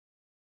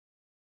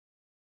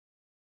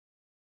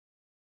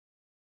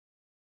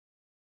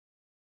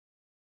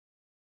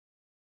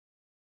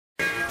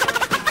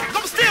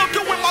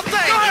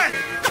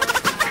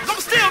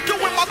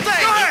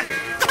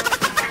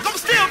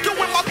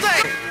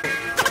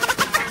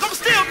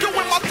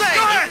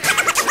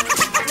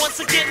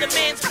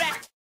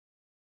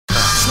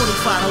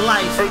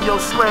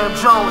Slam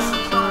Jones.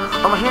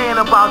 I'm hearing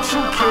about you,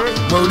 kid.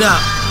 Word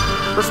up.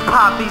 Let's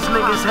pop these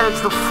niggas'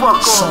 heads the fuck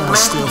off, man.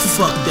 Still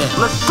fuck that.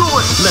 Let's do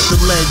it. Let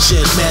the lead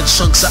jet, mad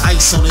chunks of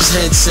ice on his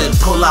headset.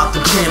 Pull out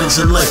the cannons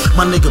and let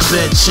my nigga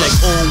bed check.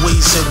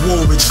 Always at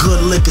Warridge, good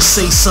liquor,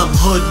 say something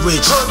hood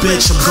rich.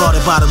 Bitch, I'm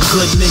guarded by them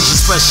good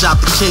ninjas, fresh out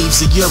the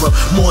caves of Europe.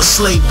 More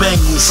slave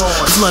bangles,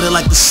 flooded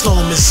like the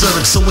storm in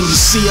Zurich. So when you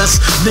see us,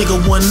 nigga,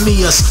 one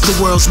knee us. The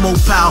world's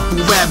most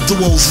powerful rap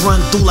duos run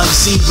through like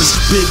zebras.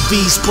 Big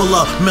V's pull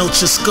up, melt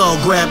your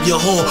skull, grab your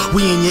whore.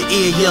 We in your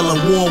ear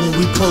yelling war when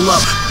we pull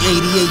up.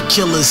 88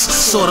 killers,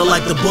 sorta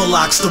like the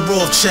Bullocks, the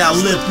Rothschild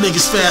lift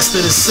niggas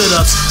faster than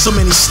sit-ups. So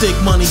many stick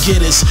money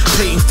getters,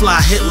 patent fly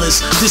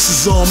hitless. This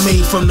is all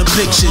made from the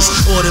pictures.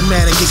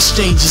 Automatic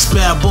exchanges,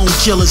 baboon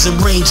killers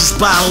and rangers.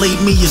 Violate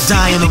me, you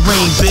die in the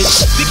rain,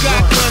 bitch. We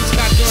got guns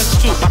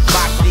too.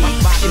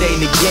 It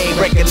ain't a game,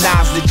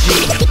 recognize the G.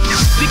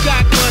 We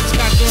got guns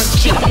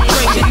too.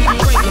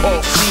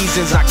 All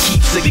seasons I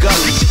keep the gun.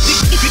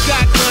 We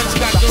got guns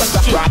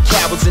too. Rock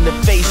cowards in the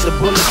face, the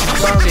bullets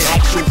is burning.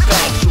 Actual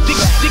fact.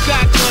 We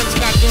got guns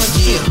too.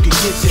 Yeah, you can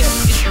get that.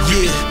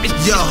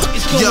 Yo,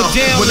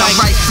 when I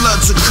write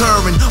floods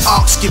occurring,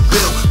 arcs get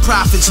built,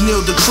 prophets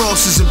kneel to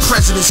crosses and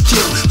presidents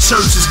killed,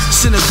 churches,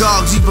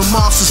 synagogues, even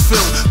mosques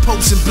filled,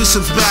 popes and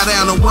bishops bow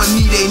down on one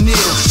knee, they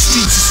kneel.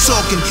 Streets is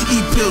talking,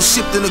 e-pills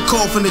shipped in a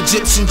coffin,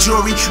 Egyptian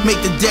jewelry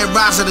make the dead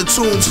rise out of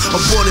tombs,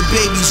 aborted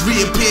babies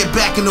reappear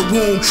back in the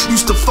womb.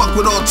 Used to fuck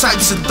with all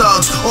types of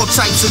thugs, all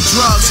types of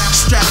drugs,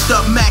 strapped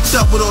up, macked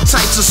up with all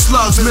types of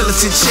slugs.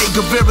 Militant Che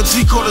Guevara,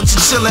 3/4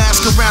 chinchilla,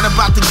 ask around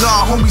about the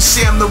guard, homie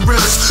Sam the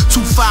realest.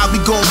 2-5, we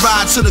gon'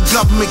 ride to the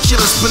government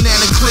killers.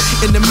 Banana clip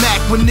in the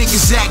Mac when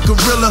niggas act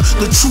gorilla.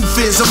 The truth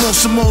is I'm on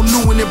some more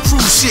new and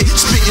improved shit.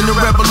 Spitting the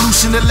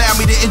revolution, allow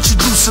me to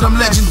introduce it. I'm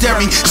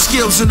legendary,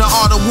 skills in the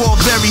art of war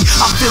vary.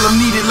 I feel I'm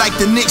needed like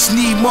the Knicks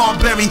need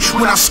Marbury.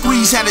 When I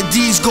squeeze, how the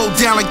D's go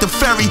down like the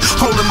ferry.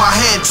 Holding my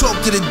head, talk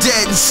to the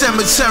dead in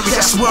cemetery.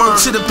 That's word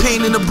to the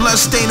pain and the blood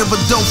stain of a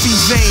dopey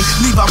vein.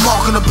 Leave our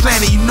mark on the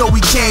planet, you know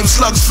we came.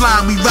 Slugs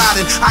flying, we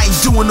riding, I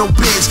ain't doing no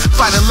bids.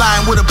 Fight a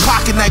lion with a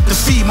pocket knife to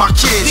feed my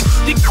kids.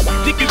 We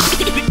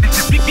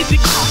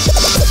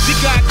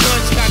got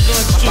guns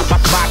too.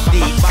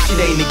 It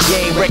ain't a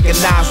game,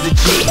 recognize the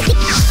G.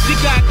 We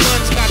got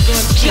guns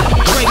too.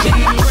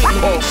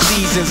 All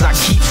seasons I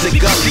keep the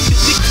gun.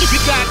 We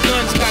got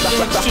guns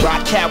too.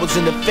 Rock cowards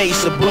in the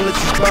face, the bullets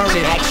is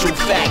burning. Actual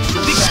fact.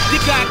 We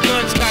got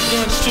guns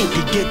too.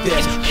 You get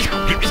that?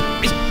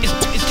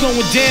 It's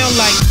going down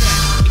like.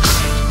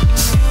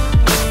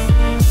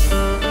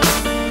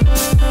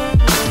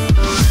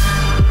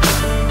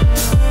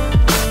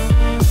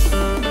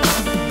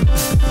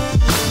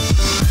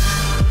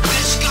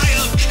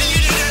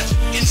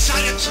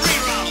 Inside of 3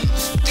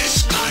 rounds,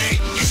 this guy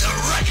is a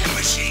wrecking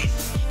machine,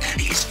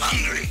 and he's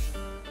hungry.